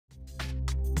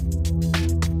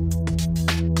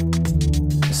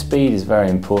Speed is very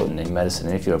important in medicine,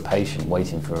 and if you're a patient,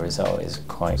 waiting for a result is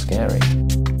quite scary.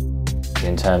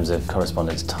 In terms of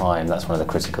correspondence time, that's one of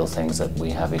the critical things that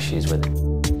we have issues with.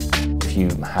 If you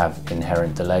have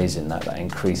inherent delays in that, that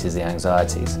increases the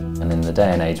anxieties. And in the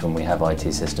day and age when we have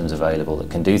IT systems available that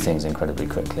can do things incredibly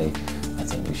quickly, I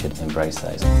think we should embrace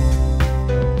those.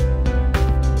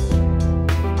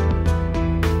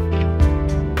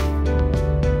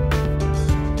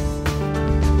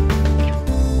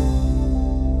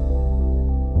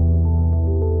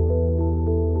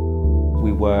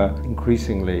 We were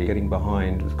increasingly getting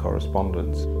behind with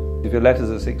correspondence. If your letters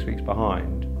are 6 weeks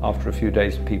behind, after a few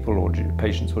days people or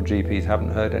patients or GPs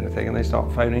haven't heard anything and they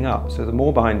start phoning up. So the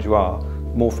more behind you are,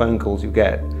 the more phone calls you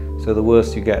get. So the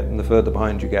worse you get and the further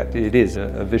behind you get. It is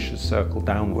a vicious circle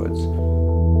downwards.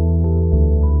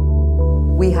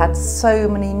 We had so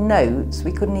many notes,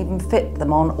 we couldn't even fit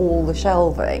them on all the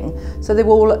shelving. So they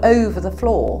were all over the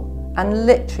floor and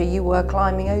literally you were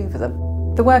climbing over them.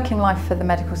 The working life for the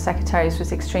medical secretaries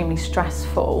was extremely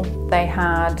stressful. They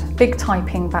had big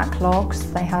typing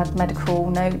backlogs, they had medical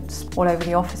notes all over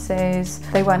the offices.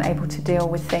 They weren't able to deal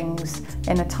with things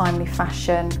in a timely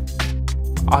fashion.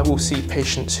 I will see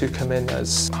patients who come in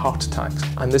as heart attacks,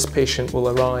 and this patient will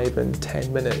arrive in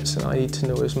 10 minutes and I need to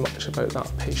know as much about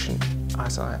that patient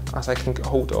as I can get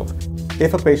hold of.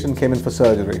 If a patient came in for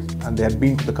surgery and they had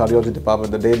been to the cardiology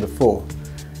department the day before,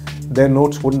 their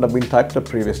notes wouldn't have been typed up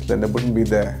previously and they wouldn't be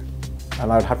there. And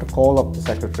I'd have to call up the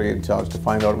secretary in charge to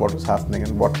find out what was happening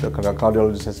and what the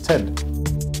cardiologist has said.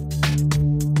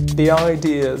 The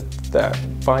idea that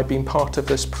by being part of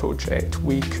this project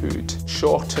we could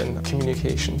shorten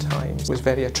communication times was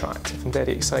very attractive and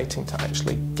very exciting to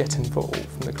actually get involved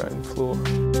from the ground floor.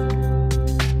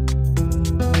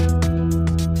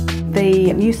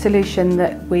 The new solution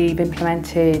that we've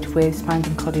implemented with spine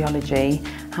and cardiology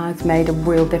has made a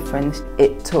real difference.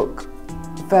 It took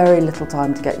very little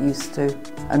time to get used to,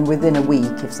 and within a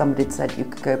week if somebody had said you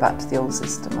could go back to the old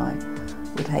system, I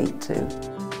would hate to.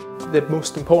 The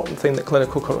most important thing that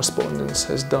Clinical Correspondence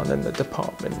has done in the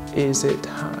department is it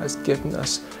has given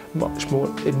us much more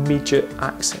immediate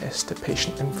access to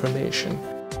patient information.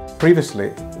 Previously,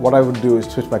 what I would do is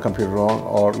switch my computer on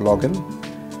or log in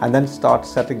and then start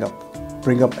setting up,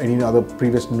 bring up any other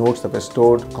previous notes that were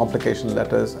stored, complication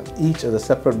letters, and each as a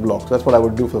separate block. So that's what I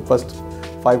would do for the first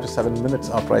 5 to 7 minutes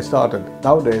after I started.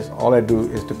 Nowadays, all I do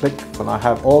is to click when I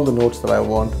have all the notes that I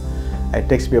want. It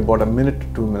takes me about 1 minute to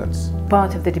 2 minutes.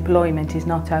 Part of the deployment is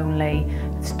not only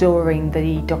storing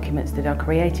the documents that are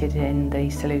created in the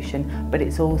solution, but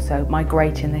it's also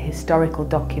migrating the historical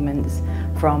documents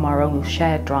from our old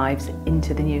shared drives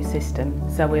into the new system.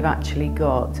 So we've actually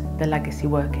got the legacy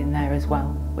work in there as well,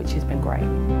 which has been great.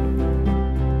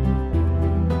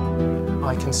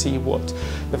 I can see what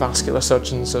the vascular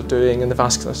surgeons are doing and the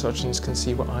vascular surgeons can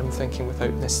see what I'm thinking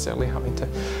without necessarily having to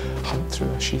hunt through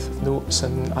a sheath of notes,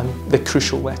 and the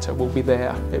crucial letter will be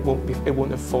there. It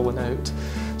won't have fallen out.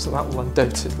 So that will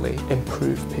undoubtedly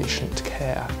improve patient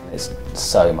care. It's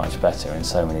so much better in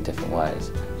so many different ways.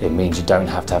 It means you don't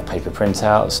have to have paper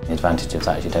printouts. The advantage of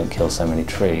that is you don't kill so many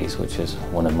trees, which is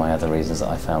one of my other reasons that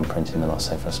I found printing a lot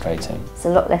so frustrating. It's a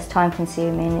lot less time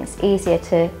consuming, it's easier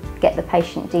to get the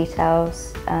patient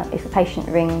details. If a patient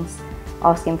rings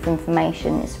asking for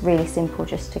information, it's really simple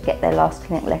just to get their last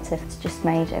clinic letter. It's just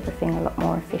made everything a lot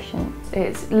more efficient.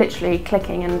 It's literally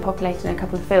clicking and populating a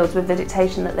couple of fields with the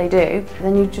dictation that they do.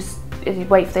 Then you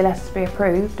wait for the letter to be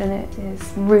approved, and it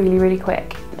is really, really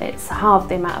quick. It's half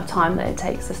the amount of time that it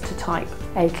takes us to type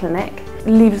a clinic. It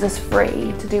leaves us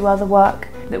free to do other work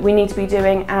that we need to be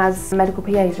doing as medical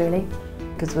PAs, really.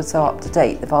 Because we're so up to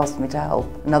date, they've asked me to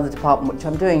help another department, which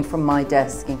I'm doing from my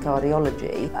desk in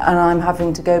cardiology, and I'm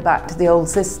having to go back to the old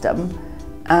system,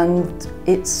 and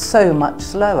it's so much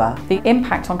slower. The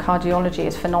impact on cardiology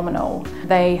is phenomenal.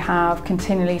 They have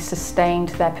continually sustained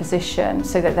their position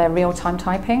so that they're real-time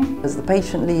typing. As the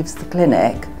patient leaves the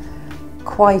clinic,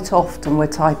 quite often we're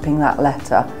typing that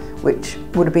letter, which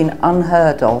would have been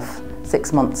unheard of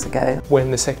 6 months ago.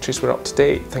 When the secretaries were up to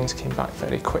date, things came back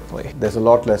very quickly. There's a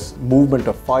lot less movement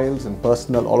of files and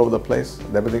personnel all over the place.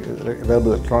 Everything is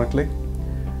available electronically.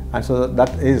 And so that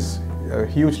is a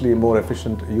hugely more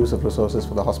efficient use of resources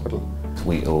for the hospital.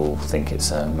 We all think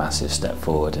it's a massive step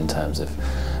forward in terms of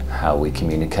how we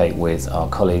communicate with our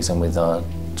colleagues and with our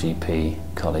GP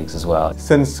colleagues as well.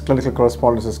 Since Clinical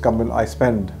Correspondence has come in, I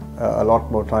spend a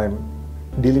lot more time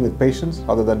dealing with patients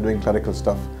other than doing clerical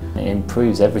stuff. It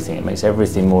improves everything, it makes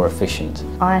everything more efficient.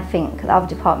 I think the other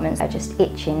departments are just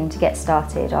itching to get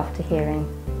started after hearing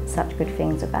such good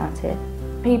things about it.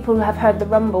 People have heard the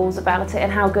rumbles about it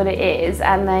and how good it is,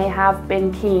 and they have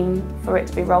been keen for it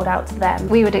to be rolled out to them.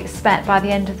 We would expect by the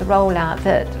end of the rollout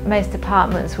that most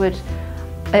departments would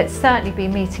certainly be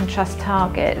meeting trust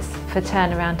targets for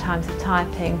turnaround times of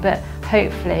typing, but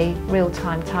hopefully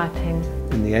real-time typing.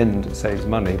 In the end, it saves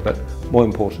money, but more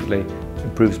importantly,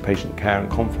 improves patient care and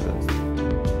confidence.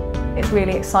 It's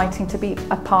really exciting to be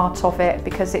a part of it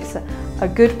because it's a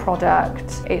good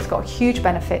product. It's got huge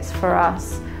benefits for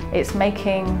us. It's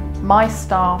making my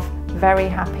staff very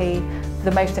happy.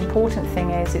 The most important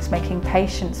thing is it's making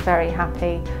patients very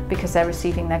happy because they're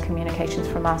receiving their communications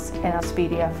from us in a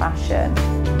speedier fashion.